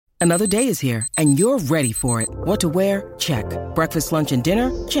Another day is here, and you're ready for it. What to wear? Check. Breakfast, lunch, and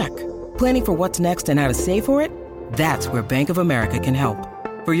dinner? Check. Planning for what's next and how to save for it? That's where Bank of America can help.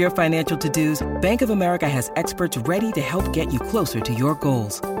 For your financial to-dos, Bank of America has experts ready to help get you closer to your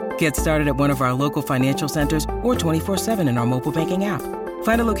goals. Get started at one of our local financial centers or 24/7 in our mobile banking app.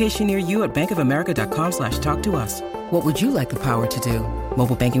 Find a location near you at bankofamerica.com/talktous. What would you like the power to do?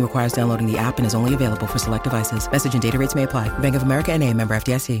 Mobile banking requires downloading the app and is only available for select devices. Message and data rates may apply. Bank of America N.A., member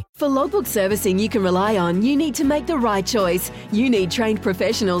FDIC. For logbook servicing you can rely on, you need to make the right choice. You need trained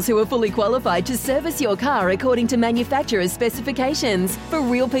professionals who are fully qualified to service your car according to manufacturer's specifications. For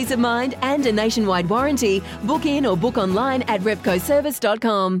real peace of mind and a nationwide warranty, book in or book online at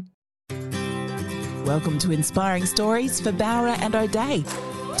repcoservice.com. Welcome to Inspiring Stories for Bowra and O'Dea.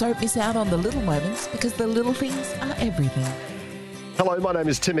 Don't miss out on the little moments, because the little things are everything. Hello, my name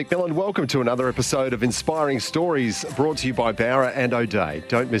is Tim McMillan. Welcome to another episode of Inspiring Stories, brought to you by Bowra and O'Dea.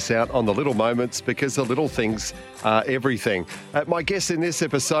 Don't miss out on the little moments, because the little things are everything. My guest in this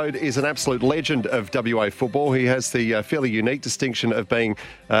episode is an absolute legend of WA football. He has the fairly unique distinction of being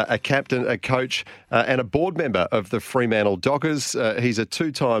a captain, a coach, and a board member of the Fremantle Dockers. He's a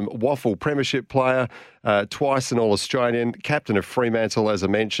two-time Waffle Premiership player, twice an All-Australian, captain of Fremantle, as I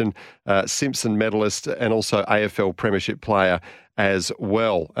mentioned, Simpson medalist, and also AFL Premiership player as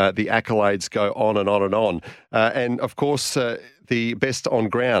well. The accolades go on and on and on. And, of course, the best on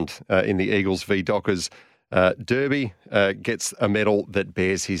ground in the Eagles v Dockers Derby gets a medal that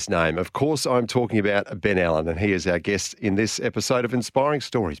bears his name. Of course, I'm talking about Ben Allen, and he is our guest in this episode of Inspiring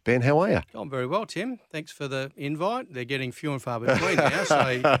Stories. Ben, how are you? I'm very well, Tim. Thanks for the invite. They're getting few and far between now,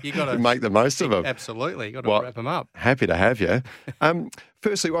 so you got to make the most of them. Absolutely, you got to wrap them up. Happy to have you.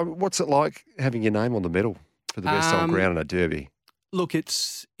 Firstly, what's it like having your name on the medal for the best on ground in a derby? Look,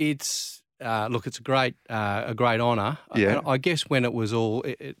 it's a great honour. Yeah. I guess when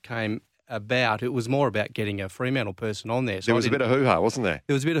it came about, it was more about getting a Fremantle person on there. So there was a bit of hoo-ha, wasn't there?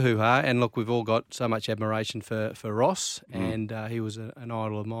 There was a bit of hoo-ha, and look, we've all got so much admiration for Ross, and he was an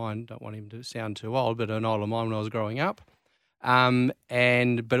idol of mine. Don't want him to sound too old, but an idol of mine when I was growing up. But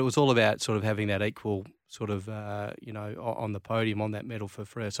it was all about sort of having that equal sort of, on the podium on that medal for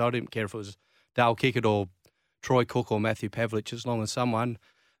Freo. So I didn't care if it was Dale Kickett or Troy Cook or Matthew Pavlich, as long as someone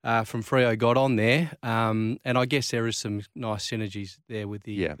from Freo got on there. And I guess there is some nice synergies there with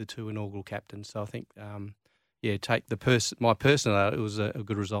the two inaugural captains. So I think, take my personal out, it was a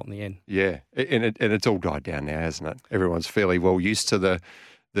good result in the end. Yeah, and it's all died down now, hasn't it? Everyone's fairly well used to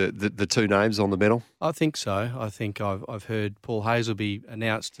the two names on the medal. I think so. I think I've heard Paul Hazelby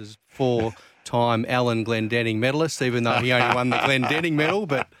announced as 4-time Allen Glendenning medalist, even though he only won the Glendenning medal,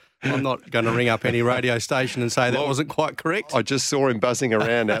 but I'm not going to ring up any radio station and say that wasn't quite correct. I just saw him buzzing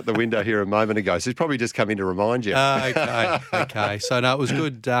around out the window here a moment ago, so he's probably just come in to remind you. Okay. So, no, it was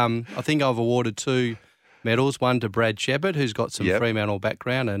good. I think I've awarded 2 medals, one to Brad Shepherd, who's got some Fremantle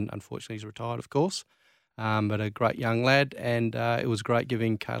background, and unfortunately he's retired, of course, but a great young lad, and it was great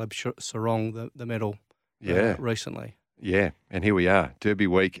giving Caleb Sarong the medal recently. Yeah, and here we are, Derby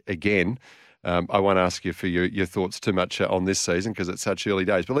week again. I won't ask you for your thoughts too much on this season because it's such early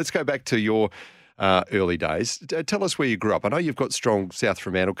days. But let's go back to your early days. Tell us where you grew up. I know you've got strong South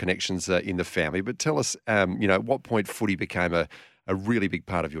Fremantle connections in the family, but tell us, at what point footy became a really big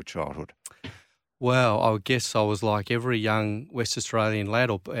part of your childhood? Well, I guess I was like every young West Australian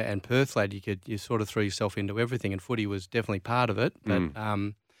lad and Perth lad. You sort of threw yourself into everything, and footy was definitely part of it.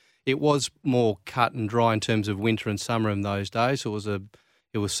 But it was more cut and dry in terms of winter and summer in those days.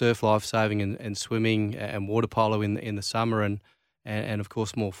 It was surf lifesaving and swimming and water polo in the summer and of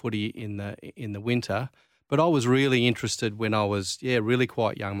course more footy in the winter. But I was really interested when I was really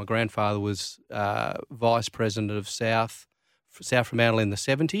quite young. My grandfather was vice president of South Fremantle in the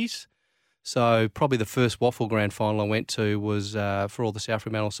 70s. So probably the first Waffle Grand Final I went to was for all the South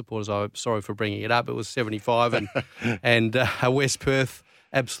Fremantle supporters. I'm sorry for bringing it up. It was 75 and West Perth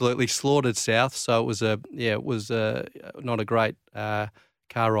absolutely slaughtered South. So it was not a great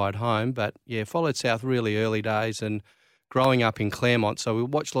car ride home, but followed South really early days and growing up in Claremont. So we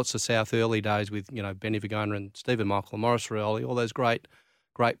watched lots of South early days with, Benny Vagona and Stephen Michael and Maurice Rioli, all those great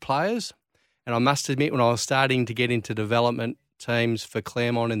players. And I must admit, when I was starting to get into development teams for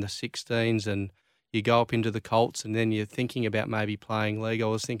Claremont in the 16s and you go up into the Colts and then you're thinking about maybe playing league, I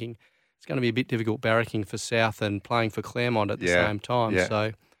was thinking it's going to be a bit difficult barracking for South and playing for Claremont at the same time. Yeah.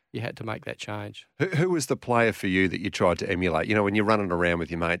 So you had to make that change. Who was the player for you that you tried to emulate? When you're running around with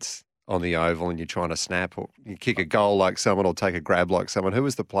your mates on the oval and you're trying to snap or you kick a goal like someone or take a grab like someone, who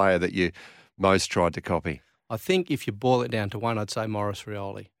was the player that you most tried to copy? I think if you boil it down to one, I'd say Maurice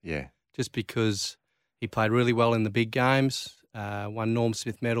Rioli. Yeah. Just because he played really well in the big games. won Norm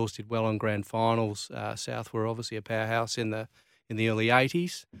Smith medals, did well on grand finals. South were obviously a powerhouse in the early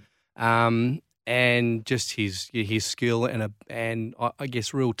 80s. And just his skill and I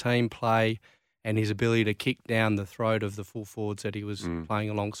guess real team play and his ability to kick down the throat of the full forwards that he was playing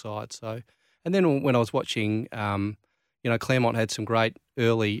alongside. So, and then when I was watching, Claremont had some great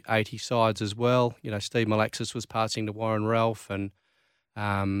early 80 sides as well. Steve Malaxis was passing to Warren Ralph, and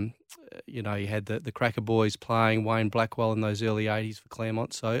you had the Cracker Boys playing, Wayne Blackwell in those early 80s for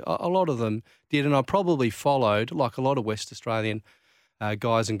Claremont. So a lot of them did, and I probably followed, like a lot of West Australian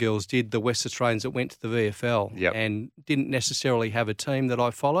guys and girls did, the West Australians that went to the VFL and didn't necessarily have a team that I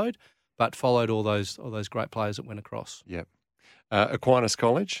followed, but followed all those great players that went across. Yep. Aquinas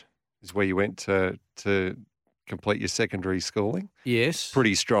College is where you went to complete your secondary schooling. Yes.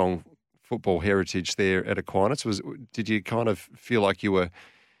 Pretty strong football heritage there at Aquinas. Did you kind of feel like you were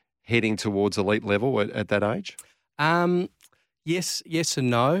heading towards elite level at that age? Yes and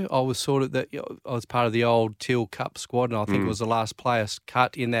no. I was I was part of the old Teal Cup squad, and I think it was the last player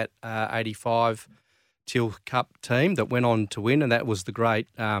cut in that 85 Teal Cup team that went on to win, and that was the great.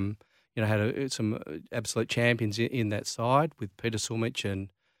 Had some absolute champions in that side with Peter Sulmich and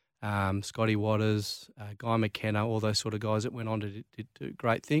Scotty Waters, Guy McKenna, all those sort of guys that went on to do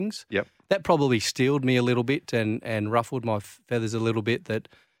great things. Yep. That probably steeled me a little bit and ruffled my feathers a little bit. That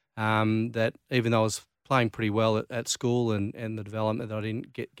even though I was playing pretty well at school and the development, that I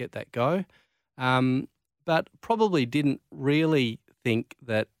didn't get that go. But probably didn't really think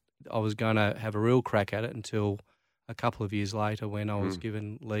that I was going to have a real crack at it until a couple of years later when I was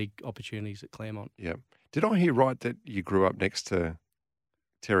given league opportunities at Claremont. Yeah. Did I hear right that you grew up next to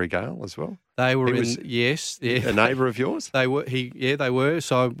Terry Gale as well? They were yes. Yeah. A neighbour of yours? They were. They were.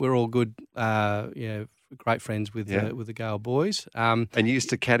 So we're all good, great friends with the Gale boys. And you used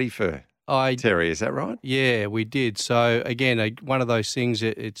to caddy for Terry, is that right? Yeah, we did. So again, one of those things.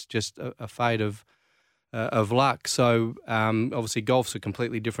 It's just a fate of luck. So obviously, golf's a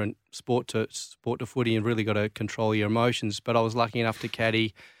completely different sport to footy, and really got to control your emotions. But I was lucky enough to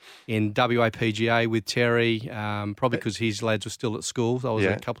caddy in WAPGA with Terry, probably because his lads were still at school. So I was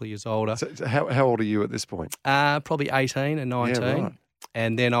a couple of years older. So how old are you at this point? Probably 18 and 19. Yeah, right.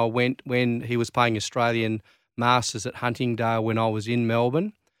 And then I went when he was playing Australian Masters at Huntingdale when I was in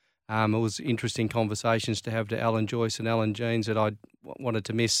Melbourne. It was interesting conversations to have to Alan Joyce and Alan Jeans that I wanted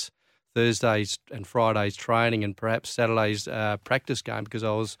to miss Thursdays and Fridays training and perhaps Saturday's practice game because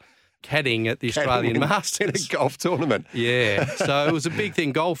I was caddying at the Australian Masters. In a golf tournament. Yeah. So it was a big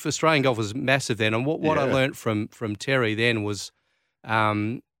thing. Australian golf was massive then. And what I learnt from Terry then was,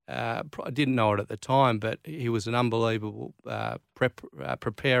 I didn't know it at the time, but he was an unbelievable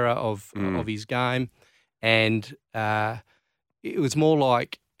preparer of his game. And it was more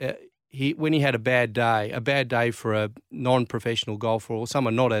like when he had a bad day for a non-professional golfer or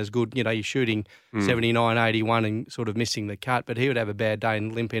someone not as good, you're shooting 79, 81 and sort of missing the cut, but he would have a bad day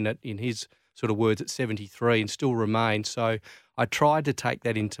and limp in his sort of words at 73 and still remain. So I tried to take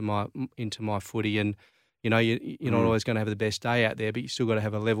that into my footy, and you're not always going to have the best day out there, but you still got to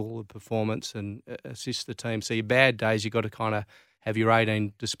have a level of performance and assist the team. So your bad days, you've got to kind of have your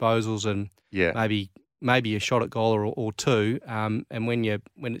 18 disposals and maybe a shot at goal or two, and when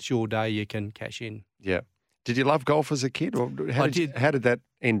it's your day, you can cash in. Yeah. Did you love golf as a kid, or how did that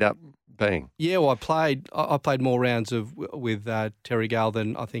end up being? Yeah, well, I played more rounds with Terry Gale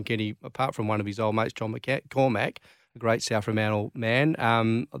than I think apart from one of his old mates, John Cormack, a great South Fremantle man,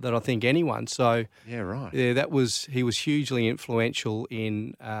 that I think anyone. So yeah, right. Yeah, he was hugely influential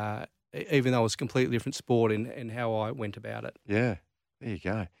in, even though it was a completely different sport in how I went about it. Yeah, there you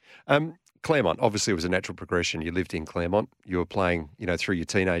go. Claremont, obviously, was a natural progression. You lived in Claremont. You were playing, through your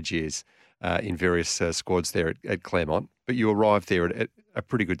teenage years in various squads there at Claremont. But you arrived there at a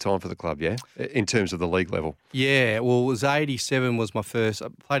pretty good time for the club, yeah, in terms of the league level. Yeah, well, it was 87 was my first. I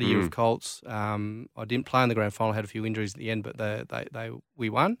played a year of Colts. I didn't play in the grand final. I had a few injuries at the end, but we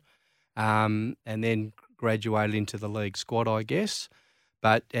won. And then graduated into the league squad, I guess.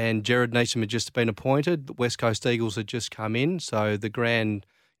 And Jared Neeson had just been appointed. The West Coast Eagles had just come in. So the grand...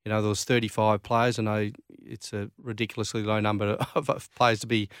 there was 35 players. I know it's a ridiculously low number of players to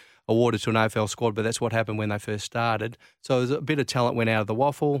be awarded to an AFL squad, but that's what happened when they first started. So there's a bit of talent went out of the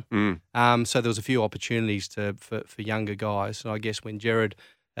waffle. So there was a few opportunities for younger guys. And I guess when Jared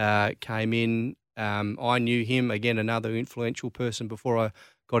came in, I knew him, again, another influential person before I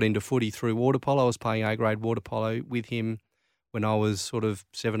got into footy through water polo. I was playing A-grade water polo with him when I was sort of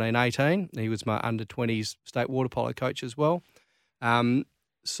 17, 18. He was my under-20s state water polo coach as well.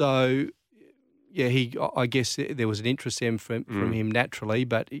 So, yeah, I guess there was an interest from him naturally,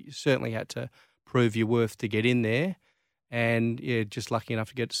 but you certainly had to prove your worth to get in there. and just lucky enough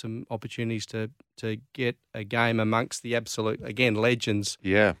to get some opportunities to get a game amongst the absolute, again, legends.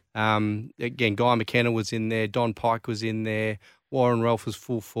 Yeah. Again, Guy McKenna was in there, Don Pike was in there, Warren Ralph was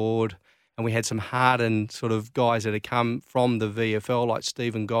full forward, and we had some hardened sort of guys that had come from the VFL like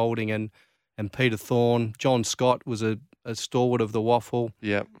Stephen Golding and Peter Thorne. John Scott was a stalwart of the Waffle.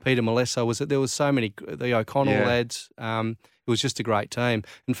 Yeah. Peter Molesso was it. There was so many, the O'Connell lads. It was just a great team.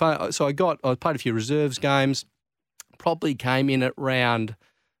 And so I played a few reserves games, probably came in at round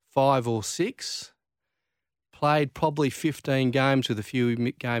 5 or 6, played probably 15 games with a few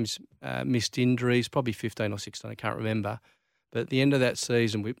games missed injuries, probably 15 or 16, I can't remember. But at the end of that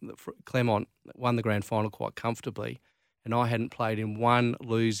season, Claremont won the grand final quite comfortably, and I hadn't played in one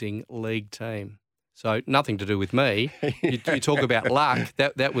losing league team. So nothing to do with me. You talk about luck.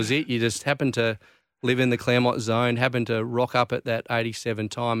 That was it. You just happened to live in the Claremont zone, happened to rock up at that 87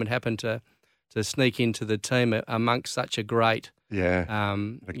 time and happened to sneak into the team amongst such a great...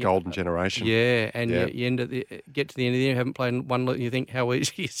 the golden generation. Yeah, and you get to the end of the year, you haven't played one look, and you think how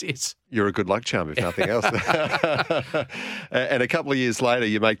easy it is. You're a good luck charm, if nothing else. And a couple of years later,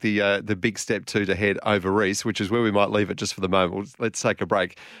 you make the big step to head over east, which is where we might leave it just for the moment. Let's take a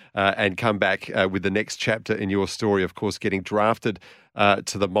break and come back with the next chapter in your story, of course, getting drafted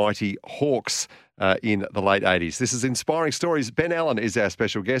to the mighty Hawks in the late 80s. This is Inspiring Stories. Ben Allen is our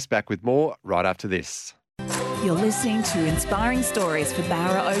special guest. Back with more right after this. You're listening to Inspiring Stories for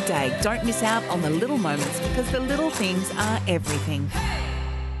Barra O'Day. Don't miss out on the little moments because the little things are everything.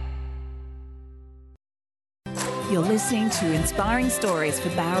 You're listening to Inspiring Stories for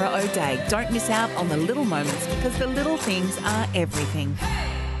Barra O'Day. Don't miss out on the little moments because the little things are everything.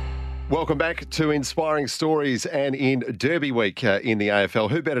 Welcome back to Inspiring Stories, and in Derby week in the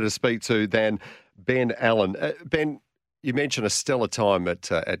AFL, who better to speak to than Ben Allen? Ben, you mentioned a stellar time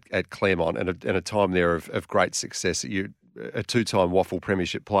at Claremont and a time there of great success. You're a 2-time Waffle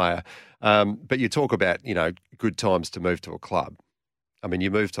Premiership player, but you talk about, good times to move to a club. I mean,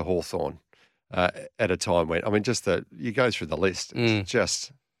 you moved to Hawthorn at a time when, you go through the list, it's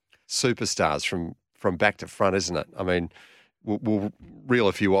just superstars from back to front, isn't it? I mean, we'll reel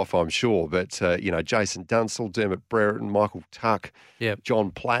a few off, I'm sure, but, Jason Dunstall, Dermot Brereton, Michael Tuck, John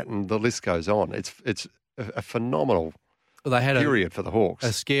Platten, the list goes on. It's a phenomenal period for the Hawks.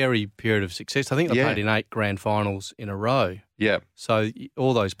 A scary period of success. I think they played in 8 grand finals in a row. Yeah. So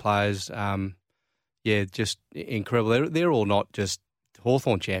all those players, just incredible. They're all not just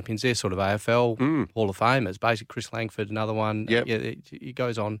Hawthorn champions. They're sort of AFL Hall of Famers. Basically, Chris Langford, another one. Yeah. It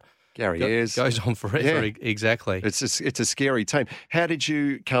goes on. Gary Ayres. Goes on forever. Yeah. Exactly. It's a scary team. How did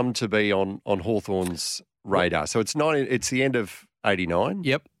you come to be on Hawthorn's radar? So it's the end of 89?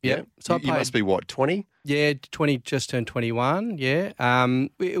 Yep. So you must be, 20? Yeah, 20, just turned 21, yeah.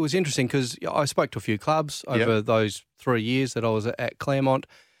 It was interesting because I spoke to a few clubs over those 3 years that I was at Claremont,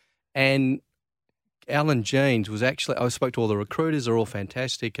 and Alan Jeans was actually, I spoke to all the recruiters, they're all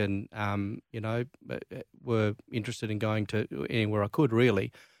fantastic and, were interested in going to anywhere I could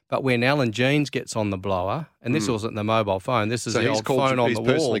really. But when Alan Jeans gets on the blower, and this wasn't the mobile phone, this is the old phone on the wall.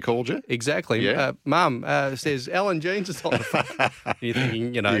 He's personally called you? Exactly. Yeah. Mum says, Alan Jeans is on the phone. You're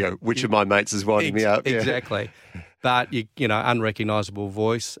thinking, which of my mates is winding me up? Exactly. But, unrecognisable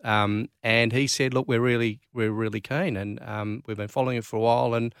voice. And he said, look, we're really keen. And we've been following it for a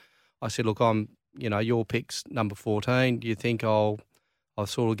while. And I said, look, your pick's number 14. Do you think I'll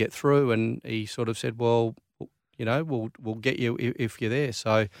sort of get through? And he sort of said, well, we'll get you if you're there.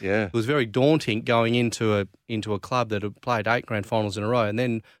 So it was very daunting going into a club that had played 8 grand finals in a row, and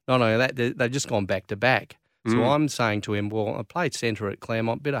then not only that, they've just gone back to back. So I'm saying to him, well, I played centre at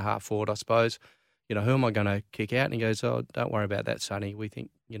Claremont, bit of half forward, I suppose. Who am I going to kick out? And he goes, oh, don't worry about that, Sonny. We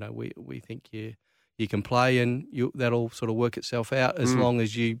think we think you can play, and that'll sort of work itself out as long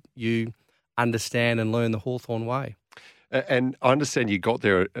as you understand and learn the Hawthorn way. And I understand you got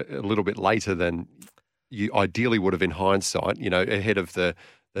there a little bit later than you ideally would have in hindsight, ahead of the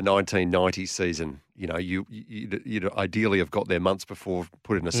 1990 season. You'd ideally have got there months before,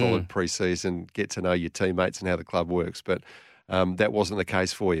 put in a solid pre-season, get to know your teammates and how the club works. But that wasn't the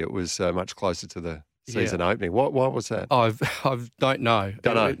case for you. It was much closer to the season opening. Why was that? I don't know.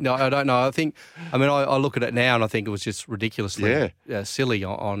 No, I don't know. I look at it now and I think it was just ridiculously silly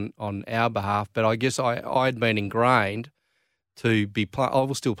on our behalf. But I guess I'd been ingrained to be I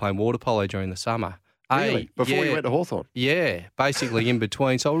was still playing water polo during the summer. Really? Before you went to Hawthorn? Yeah, basically in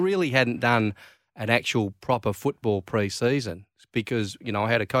between. So I really hadn't done an actual proper football pre-season because,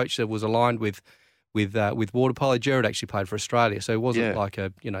 I had a coach that was aligned with with water polo. Gerard actually played for Australia, so it wasn't Yeah.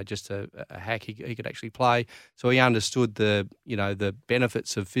 like just a hack. He could actually play, so he understood the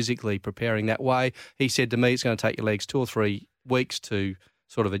benefits of physically preparing that way. He said to me, "It's going to take your legs 2 or 3 weeks to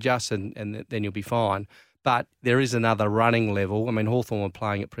sort of adjust, and then you'll be fine." But there is another running level. I mean, Hawthorn were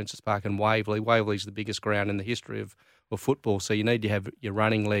playing at Princess Park and Waverley. Waverley's the biggest ground in the history of football, so you need to have your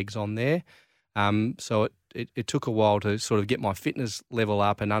running legs on there. So it took a while to sort of get my fitness level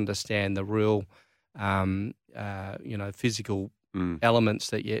up and understand the real, physical elements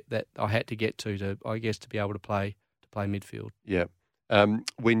that I had to get to be able to play midfield. Yeah.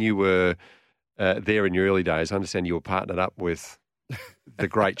 When you were there in your early days, I understand you were partnered up with the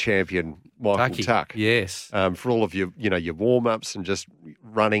great champion Michael Tuck. Yes. For all of your warm-ups and just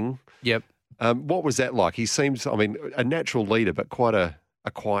running. Yep. What was that like? He seems, a natural leader, but quite a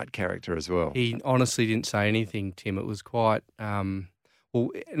quiet character as well. He honestly didn't say anything, Tim. It was quite. In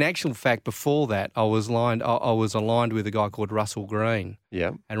actual fact, before that, I was aligned with a guy called Russell Green.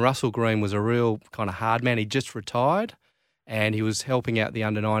 Yeah. And Russell Green was a real kind of hard man. He just retired, and he was helping out the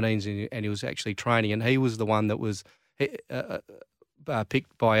under-19s, and he was actually training. And he was the one that was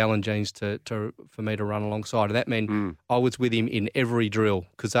picked by Alan Jeans for me to run alongside. And that meant I was with him in every drill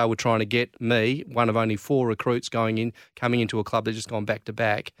because they were trying to get me, one of only 4 recruits coming into a club that just gone back to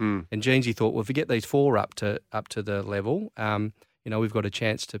back. And Jeansy thought, well, if we get these 4 up to the level, we've got a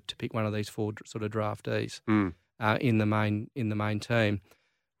chance to pick one of these 4 sort of draftees in the main team.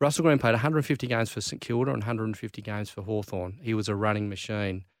 Russell Green played 150 games for St Kilda and 150 games for Hawthorn. He was a running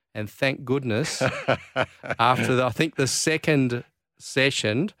machine. And thank goodness, after the second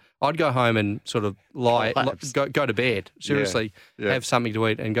session, I'd go home and sort of go to bed. Seriously, have something to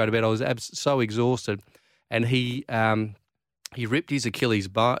eat and go to bed. I was so exhausted, and he ripped his Achilles.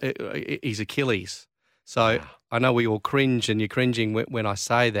 So I know we all cringe, and you're cringing when I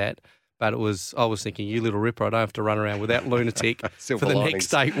say that. But I was thinking, you little ripper, I don't have to run around with that lunatic for the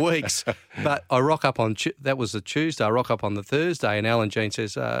next 8 weeks. But I rock up that was the Tuesday, I rock up on the Thursday, and Alan Jean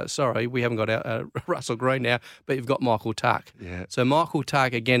says, sorry, we haven't got Russell Green now, but you've got Michael Tuck. Yeah. So Michael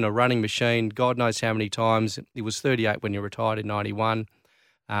Tuck, again, a running machine, God knows how many times. He was 38 when he retired in 91,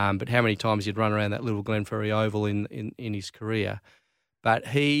 but how many times he'd run around that little Glenferrie Oval in his career. But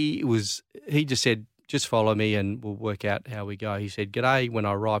he just said, just follow me and we'll work out how we go. He said, g'day when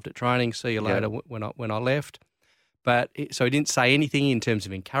I arrived at training, see you later when I left. So he didn't say anything in terms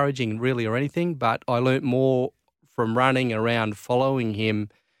of encouraging really or anything, but I learnt more from running around following him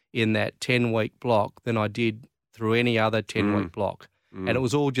in that 10-week block than I did through any other 10-week block. And it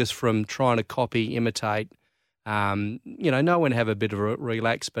was all just from trying to copy, imitate, know when to have a bit of a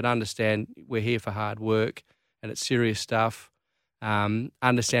relax, but understand we're here for hard work and it's serious stuff.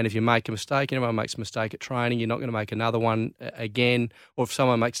 Understand if you make a mistake, and everyone makes a mistake at training, you're not going to make another one again. Or if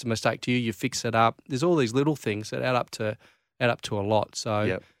someone makes a mistake to you, you fix it up. There's all these little things that add up to a lot. So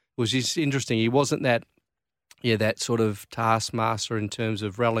it was just interesting. He wasn't that sort of taskmaster in terms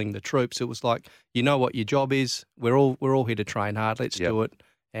of rallying the troops. It was like, you know what your job is. We're all here to train hard. Let's do it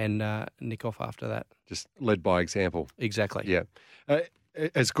and nick off after that. Just led by example. Exactly. Yeah.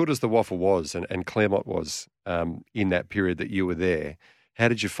 As good as the Waffle was and Claremont was in that period that you were there, how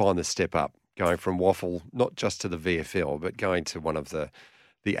did you find the step up going from Waffle, not just to the VFL, but going to one of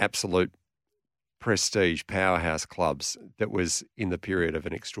the absolute prestige powerhouse clubs that was in the period of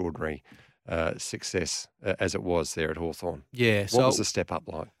an extraordinary success as it was there at Hawthorn? Yeah. What was the step up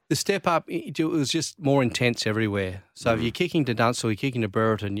like? The step up, it was just more intense everywhere. So if you're kicking to Dunstall, you're kicking to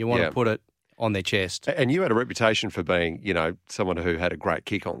Brereton, you want to put it on their chest. And you had a reputation for being, someone who had a great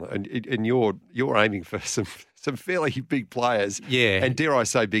kick on, and you're aiming for some fairly big players. Yeah. And dare I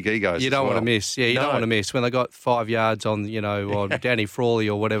say, big egos. You don't want to miss. Yeah, you don't want to miss. When they got 5 yards on, or Danny Frawley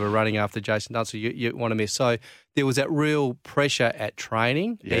or whatever running after Jason Dunstall, you want to miss. So there was that real pressure at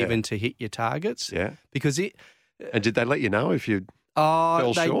training, even to hit your targets. Yeah. Because And did they let you know if you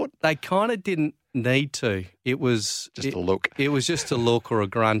fell short? They kind of didn't need to. It was just a look. It was just a look or a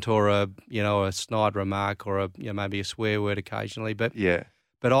grunt or a snide remark or maybe a swear word occasionally. But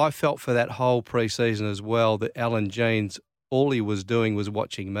I felt for that whole pre-season as well that Alan Jeans, all he was doing was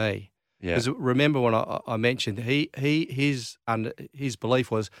watching me. Yeah. Because remember when I mentioned his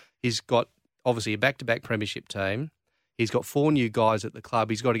belief was he's got obviously a back-to-back premiership team. He's got 4 new guys at the club.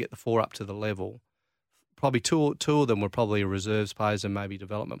 He's got to get the 4 up to the level. Probably two of them were probably reserves players and maybe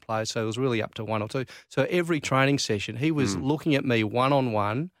development players, so it was really up to 1 or 2. So every training session, he was looking at me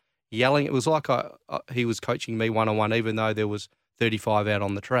one-on-one, yelling. It was like he was coaching me one-on-one, even though there was 35 out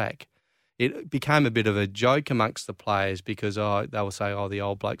on the track. It became a bit of a joke amongst the players because they were saying, the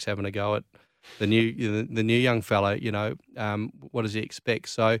old bloke's having a go at the new young fellow, what does he expect?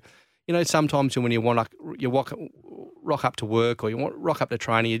 So sometimes when you rock up to work or you want rock up to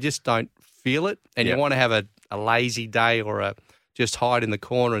training, you just don't feel it, and you want to have a lazy day or just hide in the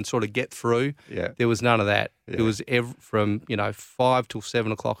corner and sort of get through. Yeah. There was none of that. Yeah. It was from 5 till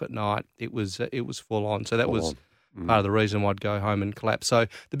 7 o'clock at night. It was full on. So that was part of the reason why I'd go home and collapse. So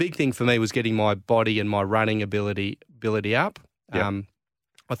the big thing for me was getting my body and my running ability up. Yep.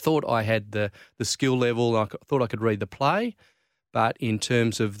 I thought I had the skill level. I thought I could read the play, but in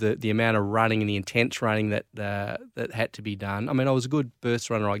terms of the amount of running and the intense running that had to be done, I mean, I was a good burst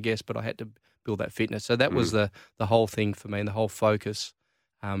runner, I guess, but I had to build that fitness. So that was the whole thing for me and the whole focus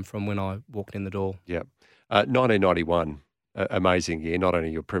from when I walked in the door. Yeah. 1991, amazing year, not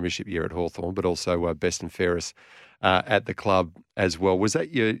only your premiership year at Hawthorn, but also best and fairest at the club as well. Was that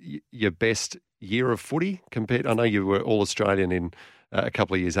your best year of footy compared? I know you were All-Australian in a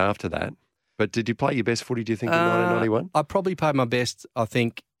couple of years after that, but did you play your best footy, do you think, in 1991? I probably played my best, I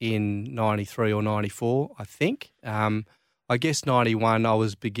think, in 93 or 94, I think. I guess 91, I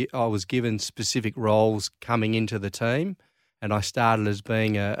was given specific roles coming into the team, and I started as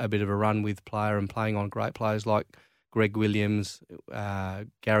being a bit of a run-with player and playing on great players like Greg Williams,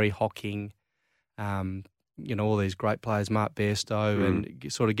 Gary Hocking, all these great players, Mark Bairstow,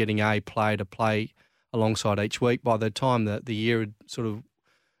 and sort of getting a player to play alongside each week. By the time that the year had sort of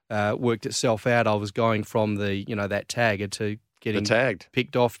worked itself out, I was going from that tagger to getting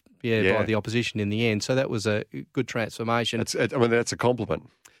picked off by the opposition in the end. So that was a good transformation. That's a compliment.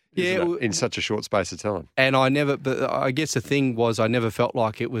 In such a short space of time. And I guess the thing was I never felt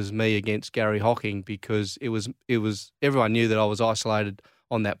like it was me against Gary Hocking, because it was everyone knew that I was isolated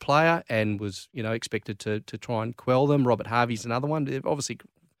on that player and was expected to try and quell them. Robert Harvey's another one. They're obviously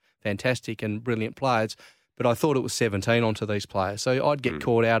fantastic and brilliant players, but I thought it was 17 onto these players. So I'd get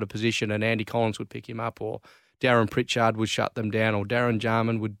caught out of position and Andy Collins would pick him up, or Darren Pritchard would shut them down, or Darren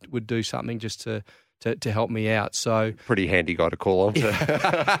Jarman would do something just to help me out. So pretty handy guy to call on.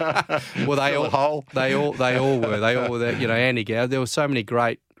 Well, they all were. Andy Gow. There were so many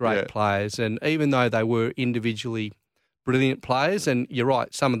great players, and even though they were individually brilliant players, and you're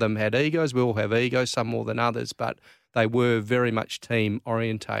right, some of them had egos. We all have egos, some more than others, but they were very much team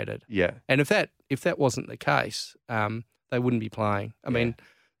orientated. Yeah. And if that wasn't the case, they wouldn't be playing. I mean,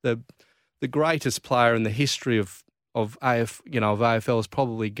 the greatest player in the history of AFL is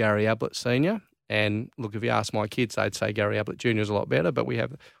probably Gary Ablett Senior. And look, if you ask my kids, they'd say Gary Ablett Jr. is a lot better, but we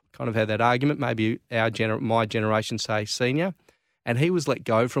have kind of had that argument. Maybe my generation say senior. And he was let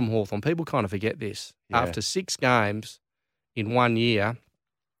go from Hawthorn. People kind of forget this. Yeah. After 6 games in 1 year,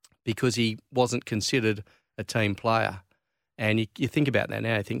 because he wasn't considered a team player. And you think about that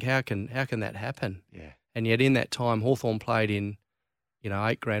now, you think, how can that happen? Yeah. And yet in that time, Hawthorn played in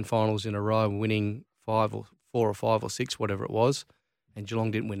 8 grand finals in a row, winning 4 or 5 or 6, whatever it was, and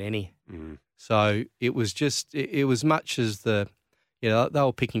Geelong didn't win any. Mm. So it was just, it was much as they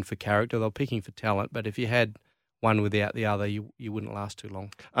were picking for character, they were picking for talent, but if you had one without the other, you wouldn't last too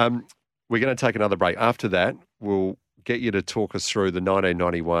long. We're going to take another break. After that, we'll get you to talk us through the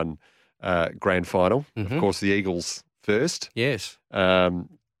 1991 grand final. Mm-hmm. Of course, the Eagles first. Yes.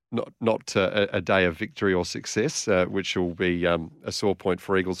 Not a day of victory or success, which will be a sore point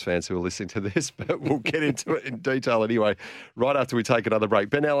for Eagles fans who are listening to this, but we'll get into it in detail anyway, right after we take another break.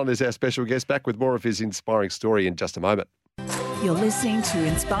 Ben Allen is our special guest, back with more of his inspiring story in just a moment. You're listening to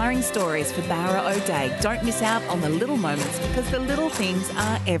Inspiring Stories for Barra O'Day. Don't miss out on the little moments, because the little things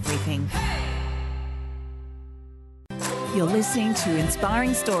are everything. You're listening to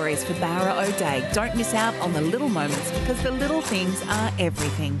Inspiring Stories for Barra O'Day. Don't miss out on the little moments, because the little things are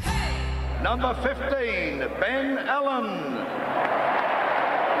everything. Number 15, Ben Allen.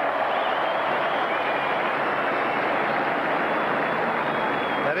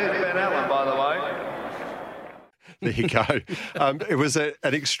 That is Ben Allen, by the way. There you go. It was an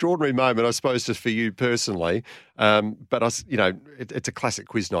extraordinary moment, I suppose, just for you personally. But it's a classic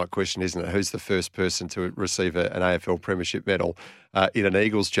quiz night question, isn't it? Who's the first person to receive an AFL Premiership medal in an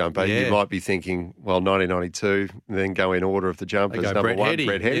Eagles jumper? Yeah. You might be thinking, 1992, and then go in order of the jumpers. Number Brett 1, Heady.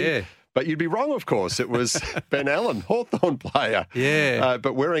 Brett Heady. Yeah. But you'd be wrong, of course. It was Ben Allen, Hawthorn player. Yeah.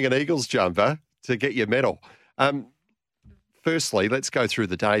 But wearing an Eagles jumper to get your medal. Firstly, let's go through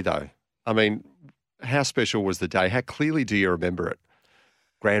the day, though. I mean, how special was the day? How clearly do you remember it?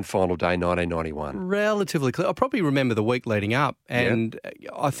 Grand final day, 1991. Relatively clear. I probably remember the week leading up, and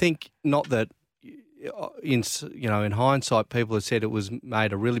I think not that in hindsight, people have said it was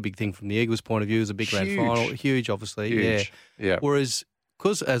made a really big thing from the Eagles' point of view. It was a big grand final, huge, obviously. Huge. Yeah. Whereas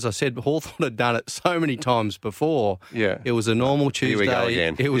because, as I said, Hawthorn had done it so many times before. Yeah. It was a normal Tuesday. Here we go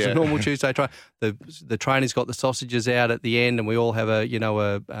again. It was Yeah. a normal Tuesday train. The trainers got the sausages out at the end, and we all have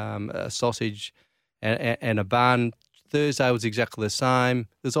a sausage and a bun. Thursday was exactly the same.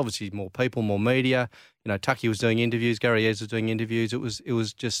 There's obviously more people, more media. Tucky was doing interviews. Gary Ayres was doing interviews. It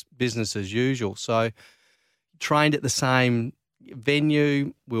was just business as usual. So trained at the same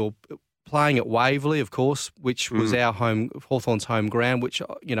venue. We were playing at Waverley, of course, which was our Hawthorn's home ground, which,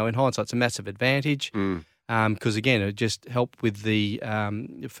 in hindsight, it's a massive advantage because, again, it just helped with the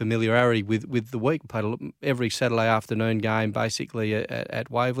familiarity with the week. We played every Saturday afternoon game basically at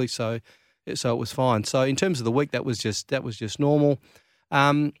Waverley, so it was fine. So in terms of the week, that was just normal.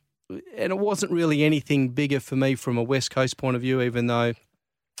 And it wasn't really anything bigger for me from a West Coast point of view, even though,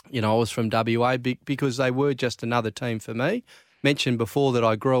 I was from WA, because they were just another team for me. Mentioned before that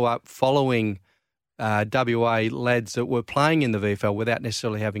I grew up following WA lads that were playing in the VFL without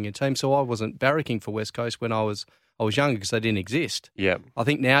necessarily having a team, so I wasn't barracking for West Coast when I was younger because they didn't exist. Yeah. I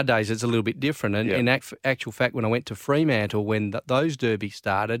think nowadays it's a little bit different. And in actual fact, when I went to Fremantle, when those derbies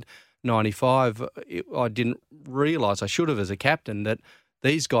started, 95, I didn't realise, I should have as a captain, that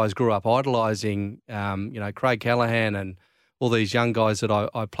these guys grew up idolising, Craig Callaghan and all these young guys that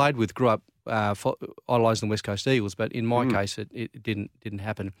I played with grew up idolising the West Coast Eagles, but in my case, it didn't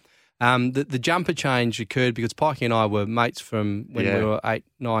happen. The jumper change occurred because Pikey and I were mates from when we were 8,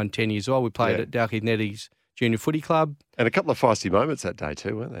 9, 10 years old. We played at Dalkeith Netties Junior Footy Club. And a couple of feisty moments that day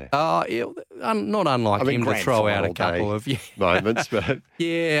too, weren't there? Not unlike him to throw out a couple of moments, but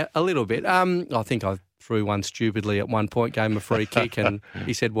yeah, a little bit. I think I threw one stupidly at one point, gave him a free kick, and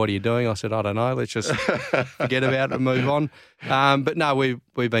he said, "What are you doing?" I said, "I don't know. Let's just forget about it and move on." But no,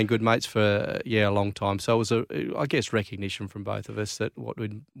 we've been good mates for a long time. So it was I guess recognition from both of us that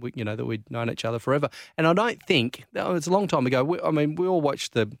that we'd known each other forever. And I don't think it was a long time ago. We all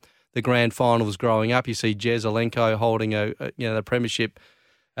watched the grand finals growing up. You see Jez Alenko holding the Premiership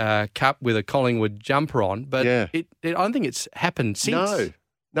Cup with a Collingwood jumper on, but I don't think it's happened since.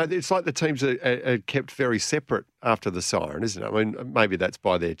 No, it's like the teams are kept very separate after the siren, isn't it? I mean, maybe that's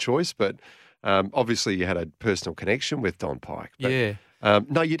by their choice, but obviously you had a personal connection with Don Pike. But,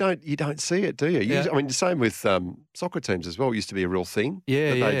 no, you don't see it, do you? I mean, the same with soccer teams as well. It used to be a real thing.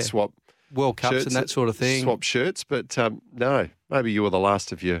 They'd swap World Cups shirts and that sort of thing. Swap shirts, but no, maybe you were the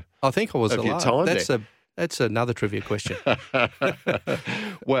last of your. I think I was the last. Time That's another trivia question.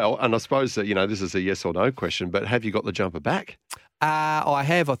 Well, and I suppose that this is a yes or no question, but have you got the jumper back? I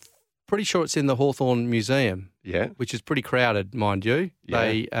have. I'm pretty sure it's in the Hawthorn Museum. Yeah, which is pretty crowded, mind you. Yeah.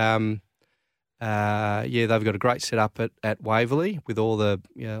 They've got a great setup at Waverley with all the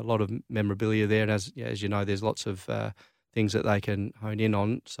a lot of memorabilia there, and as you know, there's lots of things that they can hone in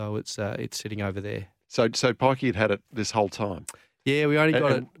on. So it's sitting over there. So Pikey had it this whole time. Yeah, we only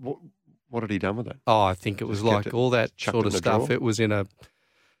got it. What had he done with it? Oh, I think it was like all that sort of stuff. Drawer? It was in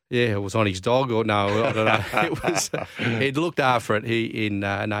it was on his dog, or no, I don't know. He'd looked after it. He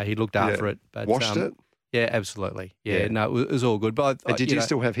looked after it. But, washed it? Yeah, absolutely. Yeah, no, it was all good. But and did you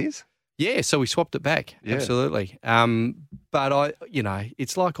still have his? Yeah, so we swapped it back. Yeah. Absolutely. But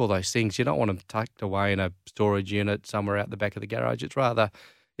it's like all those things. You don't want them tucked away in a storage unit somewhere out the back of the garage. It's rather,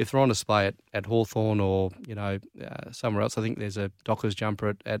 if they're on display at Hawthorn or somewhere else. I think there's a Dockers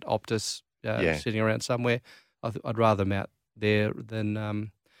jumper at Optus sitting around somewhere. I'd rather them out there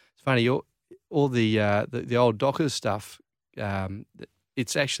than. It's funny, all the old Dockers stuff.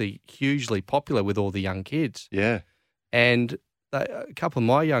 It's actually hugely popular with all the young kids. Yeah, and a couple of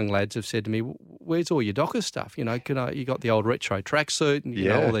my young lads have said to me, "Where's all your Dockers stuff? You got the old retro tracksuit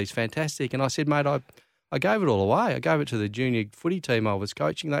and all these fantastic." And I said, "Mate, I gave it all away. I gave it to the junior footy team I was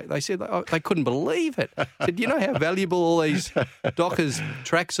coaching. They said they couldn't believe it. I said, "Do you know how valuable all these Dockers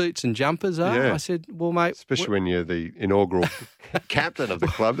tracksuits and jumpers are?" Yeah. I said, "Well, mate, especially when you're the inaugural captain of the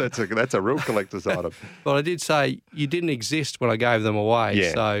club, that's a real collector's item." Well, I did say you didn't exist when I gave them away.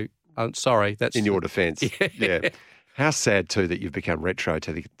 Yeah. So I'm sorry. That's in your defence. Yeah. How sad too that you've become retro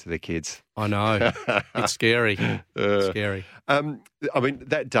to the kids. I know. It's scary. It's scary. I mean,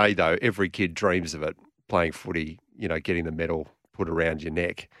 that day though, every kid dreams of it. Playing footy, getting the medal put around your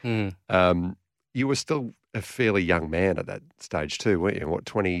neck. You were still a fairly young man at that stage too, weren't you? What,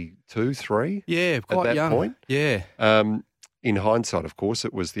 22, 3? Yeah, quite at that young. point? Yeah. In hindsight, of course,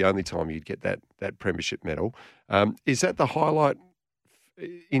 it was the only time you'd get that premiership medal. Is that the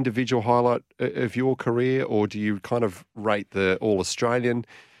individual highlight of your career, or do you kind of rate the All-Australian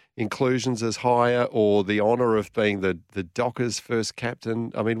inclusions as higher, or the honour of being the Dockers first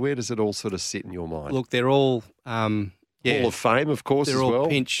captain? I mean, where does it all sort of sit in your mind? Look, they're all Hall of Fame, of course, they're as all well.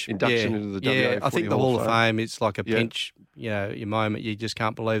 pinch induction into the WA I think the Hall of Fame is like a pinch your moment. You just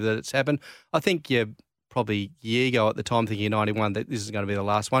can't believe that it's happened. I think you probably a year ago at the time thinking in 91 that this is going to be the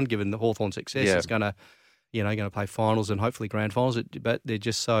last one, given the Hawthorn success. It's going to, going to play finals and hopefully grand finals. But they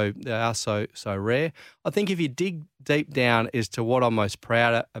are so rare. I think if you dig deep down as to what I'm most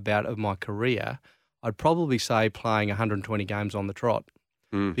proud about of my career, I'd probably say playing 120 games on the trot,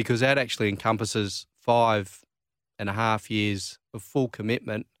 because that actually encompasses 5.5 years of full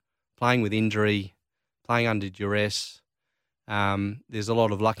commitment, playing with injury, playing under duress. There's a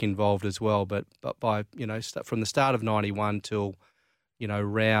lot of luck involved as well, but by from the start of 91 till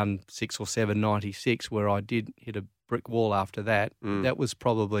round 6 or 7, 96, where I did hit a brick wall after that, that was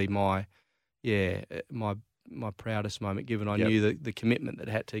probably my proudest moment, given I knew the commitment that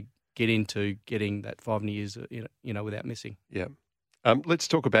had to get into getting that 5 years, without missing. Yeah. Let's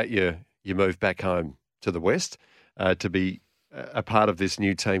talk about your move back home to the West to be a part of this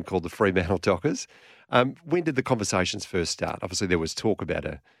new team called the Fremantle Dockers. When did the conversations first start? Obviously, there was talk about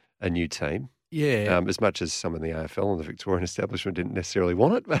a new team. Yeah. As much as some in the AFL and the Victorian establishment didn't necessarily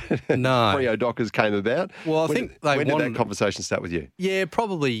want it, but no. Freo Dockers came about. Well, when did that conversation start with you? Yeah,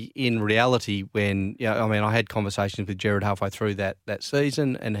 probably in reality when, I had conversations with Gerard halfway through that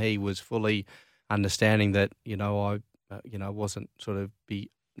season, and he was fully understanding that, I wasn't sort of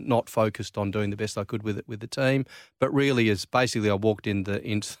not focused on doing the best I could with the team, but really as basically I walked into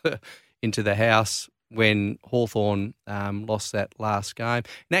the house when Hawthorn lost that last game.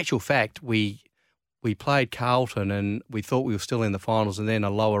 In actual fact, we played Carlton and we thought we were still in the finals, and then a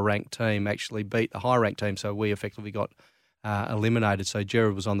lower ranked team actually beat the high ranked team, so we effectively got eliminated. So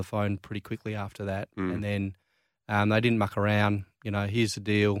Gerard was on the phone pretty quickly after that, and then they didn't muck around. Here's the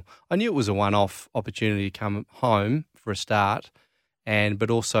deal. I knew it was a one-off opportunity to come home for a start, but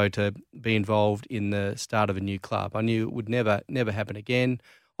also to be involved in the start of a new club. I knew it would never happen again.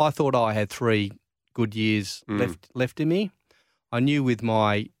 I thought I had 3 good years left in me. I knew with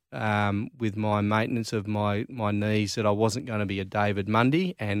my maintenance of my knees that I wasn't going to be a David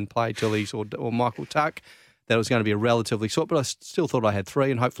Mundy and play Tillies or Michael Tuck, that it was going to be a relatively short, but I still thought I had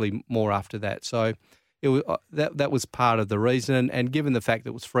 3 and hopefully more after that. So it was, that was part of the reason. And given the fact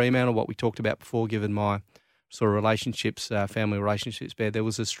that it was Fremantle, what we talked about before, given my sort of relationships, family relationships there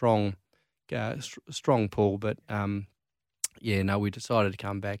was a strong pull. But, we decided to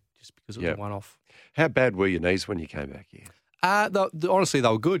come back just because it was a one-off. How bad were your knees when you came back here? Honestly, they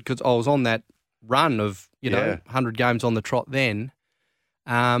were good because I was on that run of 100 games on the trot then.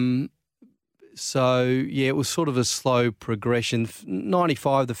 It was sort of a slow progression.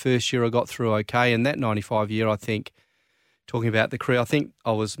 95, the first year I got through okay, and that 95 year, I think, talking about the career, I think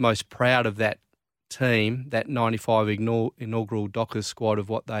I was most proud of that team, that 95 inaugural Dockers squad, of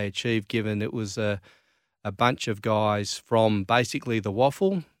what they achieved, given it was a bunch of guys from basically the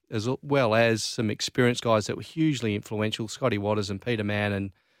waffle, as well as some experienced guys that were hugely influential, Scotty Waters and Peter Mann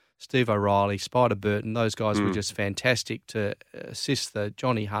and Steve O'Reilly, Spider Burton. Those guys were just fantastic to assist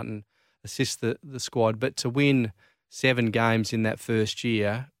Johnny Hutton, assist the squad. But to win 7 games in that first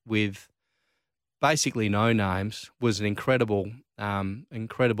year with basically no names was an incredible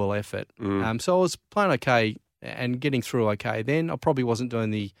effort. So I was playing okay and getting through okay then. I probably wasn't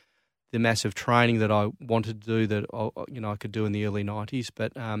doing the massive training that I wanted to do that I could do in the early 90s,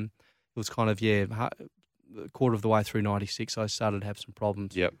 but it was kind of a quarter of the way through 96 I started to have some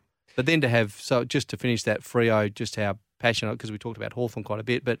problems. Yep. But then just to finish that Freo, just how passionate, because we talked about Hawthorn quite a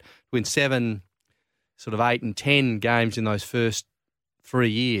bit, but to win 7, sort of 8 and 10 games in those first 3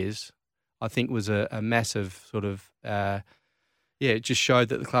 years, I think was a massive sort of it just showed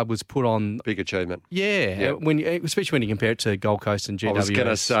that the club was put on big achievement. Yeah, especially when you compare it to Gold Coast and GWS. I was going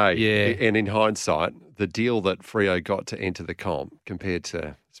to say, and in hindsight, the deal that Freo got to enter the comp compared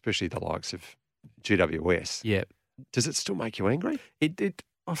to especially the likes of GWS. Yeah, does it still make you angry? I'm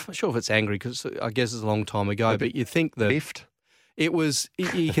not sure if it's angry because I guess it's a long time ago. But you think that lift. It was.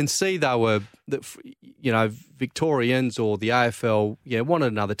 You can see they were Victorians or the AFL. Wanted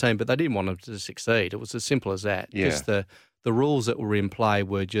another team, but they didn't want them to succeed. It was as simple as that. Yeah. Just the rules that were in play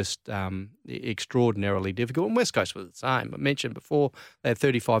were just extraordinarily difficult. And West Coast was the same. I mentioned before they had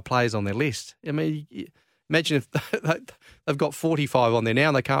 35 players on their list. I mean, imagine if they've got 45 on there now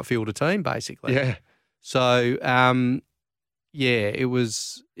and they can't field a team, basically. Yeah. So, it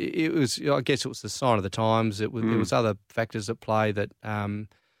was. I guess it was the sign of the times. There was other factors at play that,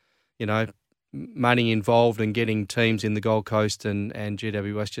 money involved in getting teams in the Gold Coast and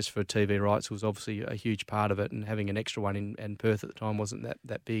GWS just for TV rights was obviously a huge part of it, and having an extra one in Perth at the time wasn't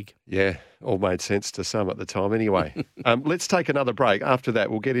that big. Yeah, all made sense to some at the time anyway. Let's take another break. After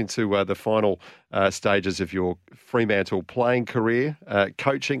that, we'll get into the final stages of your Fremantle playing career,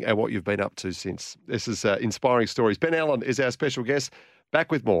 coaching, and what you've been up to since. This is Inspiring Stories. Ben Allen is our special guest.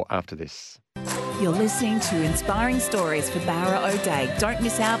 Back with more after this. You're listening to Inspiring Stories for Barra O'Day. Don't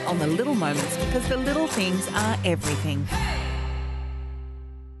miss out on the little moments, because the little things are everything.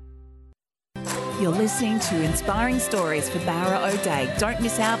 You're listening to Inspiring Stories for Barra O'Day. Don't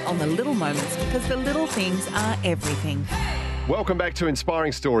miss out on the little moments, because the little things are everything. Welcome back to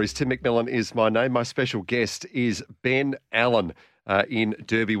Inspiring Stories. Tim McMillan is my name. My special guest is Ben Allen. In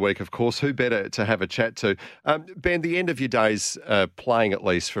Derby week, of course. Who better to have a chat to? Ben, the end of your days playing, at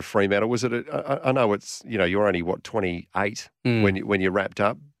least for Fremantle, was it? I know it's, you're only 28 when you wrapped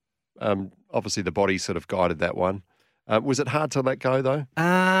up. Obviously, the body sort of guided that one. Was it hard to let go though?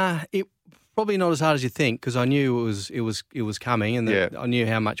 It probably not as hard as you think, because I knew it was coming, and I knew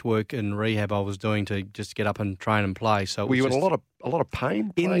how much work and rehab I was doing to just get up and train and play. So were you in a lot of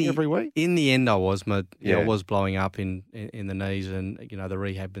pain playing every week? In the end, I was. I was blowing up in the knees, and the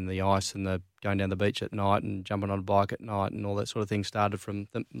rehab in the ice, and the going down the beach at night and jumping on a bike at night, and all that sort of thing started from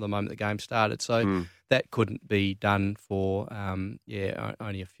the moment the game started. So that couldn't be done for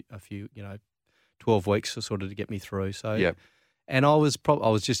only a few 12 weeks or sort of to get me through. So and I was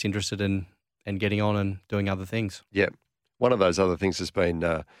just interested in getting on and doing other things. Yeah. One of those other things has been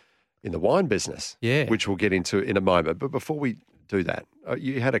in the wine business, which we'll get into in a moment. But before we do that,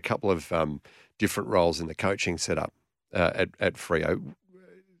 you had a couple of different roles in the coaching setup at Freo,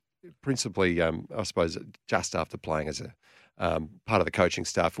 principally, I suppose, just after playing as a part of the coaching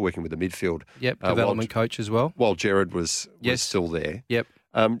staff, working with the midfield. Yep, development coach as well. While Gerard was still there. Yep.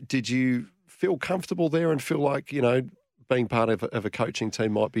 Did you feel comfortable there and feel like, being part of a coaching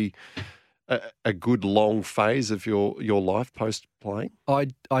team might be a good long phase of your life post playing?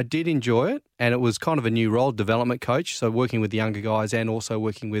 I did enjoy it, and it was kind of a new role, development coach. So working with the younger guys and also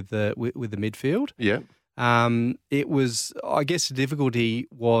working with the midfield. Yeah. It was, I guess, the difficulty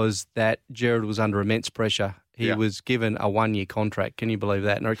was that Gerard was under immense pressure. He was given a 1-year contract. Can you believe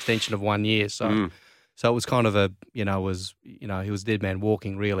that? An extension of 1 year. So it was kind of he was dead man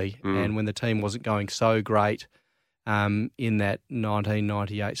walking really. And when the team wasn't going so great. In that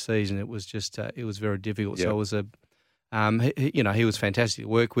 1998 season, it was just it was very difficult. So it was he was fantastic to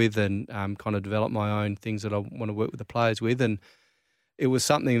work with, and kind of develop my own things that I want to work with the players with, and it was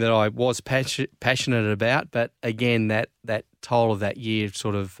something that I was passionate about. But again, that toll of that year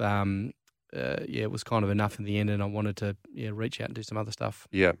sort of it was kind of enough in the end, and I wanted to reach out and do some other stuff.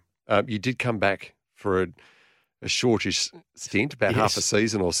 Yeah, you did come back for a shortish stint, about half a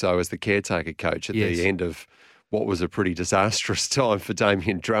season or so, as the caretaker coach at the end of what was a pretty disastrous time for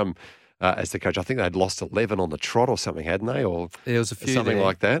Damien Drum as the coach. I think they'd lost 11 on the trot or something, hadn't they? Or there was a few something there.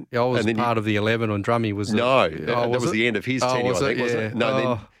 like that. Yeah, I was part of the 11 on Drummy. Was no, it? that was the end of his tenure. I think, wasn't it? No,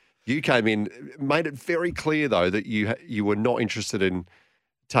 then you came in, made it very clear though that you were not interested in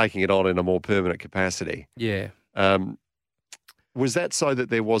taking it on in a more permanent capacity. Yeah. Was that so that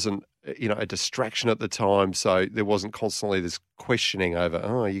there wasn't a distraction at the time, so there wasn't constantly this questioning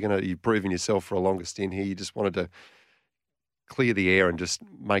over, you've proven yourself for a longer stint here, you just wanted to clear the air and just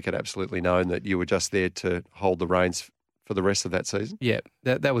make it absolutely known that you were just there to hold the reins for the rest of that season? Yeah,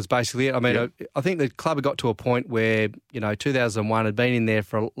 that was basically it. I mean, I think the club had got to a point where, 2001 had been in there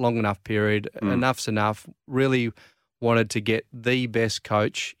for a long enough period, enough's enough, really wanted to get the best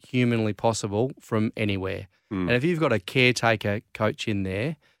coach humanly possible from anywhere. And if you've got a caretaker coach in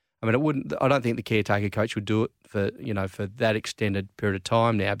there, I mean, I don't think the caretaker coach would do it for that extended period of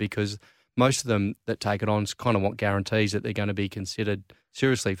time now, because most of them that take it on kind of want guarantees that they're going to be considered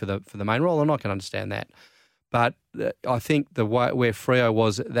seriously for the main role, and I can understand that. But I think the way where Freo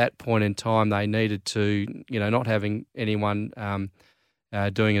was at that point in time, they needed to, not having anyone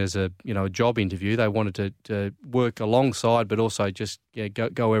doing it as a job interview. They wanted to work alongside, but also just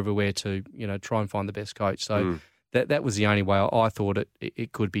go everywhere to try and find the best coach. So that was the only way I thought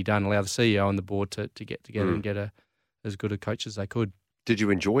it could be done. Allow the CEO and the board to get together and get as good a coach as they could. Did you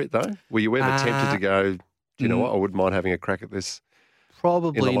enjoy it though? Were you ever tempted to go, do you know what, I wouldn't mind having a crack at this?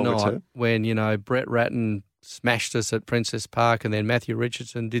 Probably in the not. term? When Brett Ratton smashed us at Princess Park, and then Matthew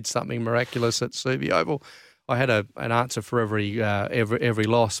Richardson did something miraculous at Subi Oval. I had an answer for every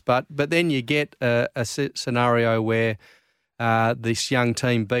loss, but then you get a scenario where this young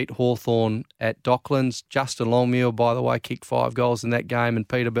team beat Hawthorn at Docklands. Justin Longmuir, by the way, kicked 5 goals in that game, and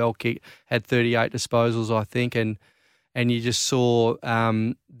Peter Bell had 38 disposals, I think, and and you just saw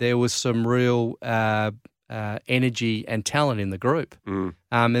there was some real energy and talent in the group.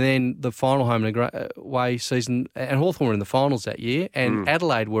 And then the final home and away season, and Hawthorn were in the finals that year, and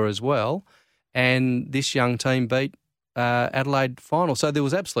Adelaide were as well, and this young team beat Adelaide final. So there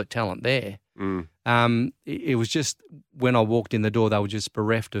was absolute talent there. It was just when I walked in the door, they were just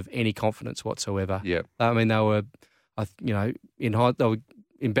bereft of any confidence whatsoever. Yeah. I mean, they were, they were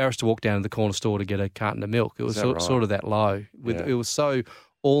embarrassed to walk down to the corner store to get a carton of milk. It was sort of that low. It was so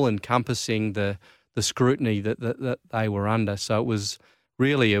all-encompassing, the scrutiny that they were under. So it was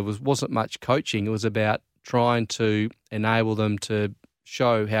really, wasn't much coaching. It was about trying to enable them to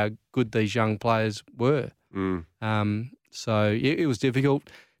show how good these young players were. So it was difficult.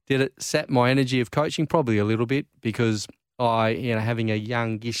 Did it sap my energy of coaching? Probably a little bit, because having a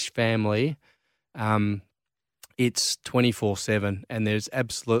youngish family, it's 24/7, and there's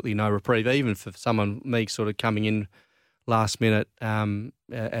absolutely no reprieve, even for someone me sort of coming in last minute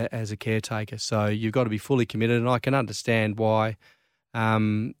as a caretaker. So you've got to be fully committed, and I can understand why,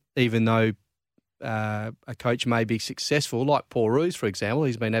 even though a coach may be successful, like Paul Roos, for example,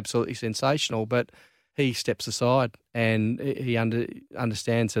 he's been absolutely sensational, but he steps aside and he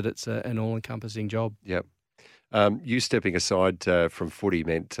understands that it's an all-encompassing job. Yep. You stepping aside from footy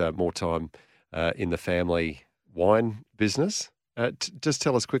meant more time in the family wine business. Just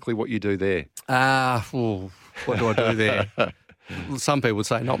tell us quickly what you do there. What do I do there? Some people would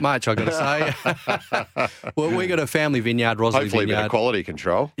say not much, I've got to say. Well, we got a family vineyard, Rosley Hopefully Vineyard. a bit of quality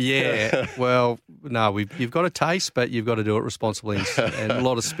control. Yeah. Well, no, you've got a taste, but you've got to do it responsibly, and a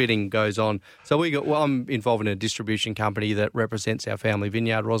lot of spitting goes on. So I'm involved in a distribution company that represents our family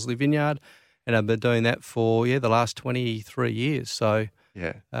vineyard, Rosley Vineyard, and I've been doing that for the last 23 years. So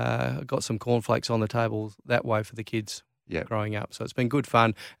I got some cornflakes on the table that way for the kids growing up. So it's been good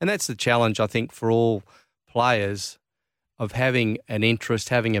fun, and that's the challenge, I think, for all players, of having an interest,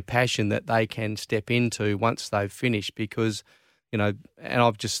 having a passion that they can step into once they've finished, because, and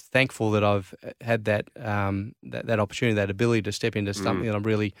I'm just thankful that I've had that that opportunity, that ability to step into something that I'm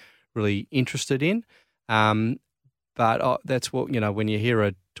really, really interested in. But that's what, when you hear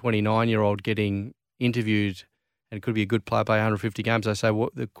a 29-year-old getting interviewed, and it could be a good player, play 150 games, I say,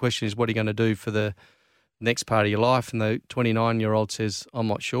 the question is, what are you going to do for the next part of your life? And the 29-year-old says, I'm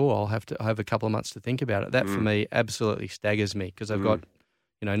not sure, I'll have a couple of months to think about it. That for me absolutely staggers me, because they've got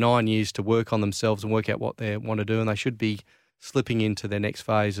 9 years to work on themselves and work out what they want to do, and they should be slipping into their next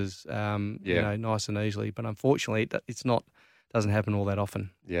phases nice and easily. But unfortunately, it's not, doesn't happen all that often.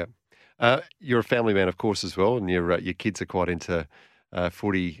 Yeah. You're a family man, of course, as well, and your kids are quite into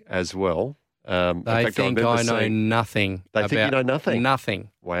footy as well. They think I know nothing. They think you know nothing? Nothing.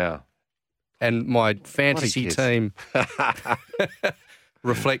 Wow. And my fantasy team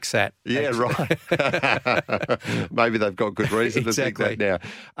reflects that. Yeah, right. Maybe they've got good reason to think that now.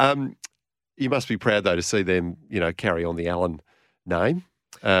 You must be proud, though, to see them, carry on the Allen name.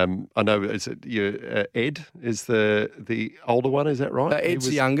 I know Ed is the older one, is that right? Ed's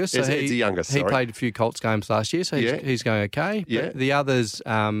the youngest. Ed's the youngest, He played a few Colts games last year, so he's going okay. Yeah. But the others...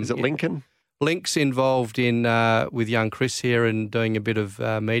 is it Lincoln? Link's involved in with young Chris here and doing a bit of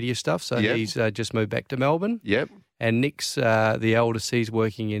media stuff. So he's just moved back to Melbourne. Yep. And Nick's the eldest. He's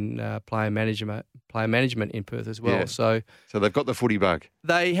working in player management in Perth as well. Yeah. So they've got the footy bug.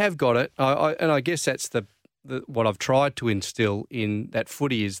 They have got it. And I guess that's what I've tried to instill in that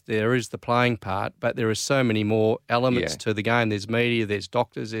footy is there is the playing part, but there are so many more elements to the game. There's media, there's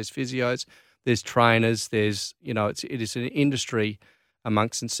doctors, there's physios, there's trainers, there's it is an industry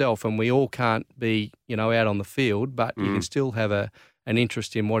amongst itself, and we all can't be out on the field, but you can still have an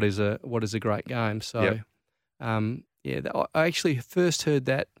interest in what is a great game. So, I actually first heard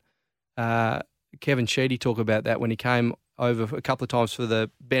that Kevin Sheedy talk about that when he came over a couple of times for the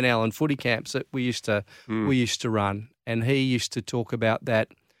Ben Allen footy camps that we used to run, and he used to talk about that.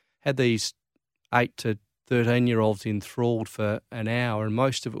 Had these 8 to 13-year-olds enthralled for an hour, and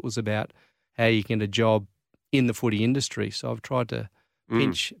most of it was about how you can get a job in the footy industry. So I've tried to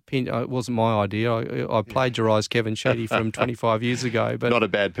pinch. It wasn't my idea. I plagiarised Kevin Sheedy from 25 years ago. But not a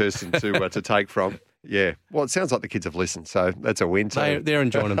bad person to take from. Yeah. Well, it sounds like the kids have listened, so that's a win. They're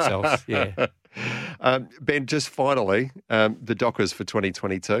enjoying themselves. Yeah. Ben, just finally, the Dockers for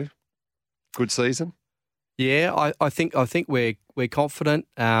 2022. Good season. Yeah, I think we're confident.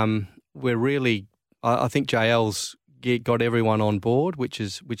 We're really. I think JL's got everyone on board, which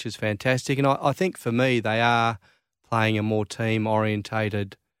is fantastic. And I think for me, they are playing a more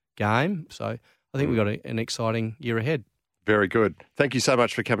team-orientated game. So I think we've got an exciting year ahead. Very good. Thank you so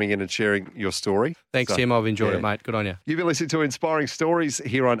much for coming in and sharing your story. Thanks, Tim. I've enjoyed it, mate. Good on you. You've been listening to Inspiring Stories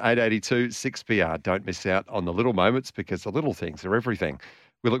here on 882 6PR. Don't miss out on the little moments because the little things are everything.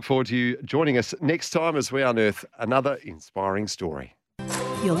 We look forward to you joining us next time as we unearth another inspiring story.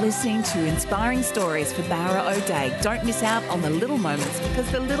 You're listening to Inspiring Stories for Barra O'Day. Don't miss out on the little moments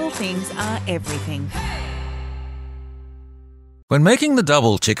because the little things are everything. When making the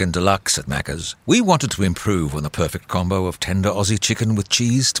double chicken deluxe at Macca's, we wanted to improve on the perfect combo of tender Aussie chicken with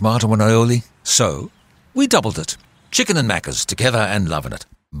cheese, tomato and aioli. So, we doubled it. Chicken and Macca's, together and loving it.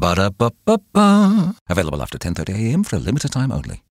 Ba-da-ba-ba-ba. Available after 10:30 a.m. for a limited time only.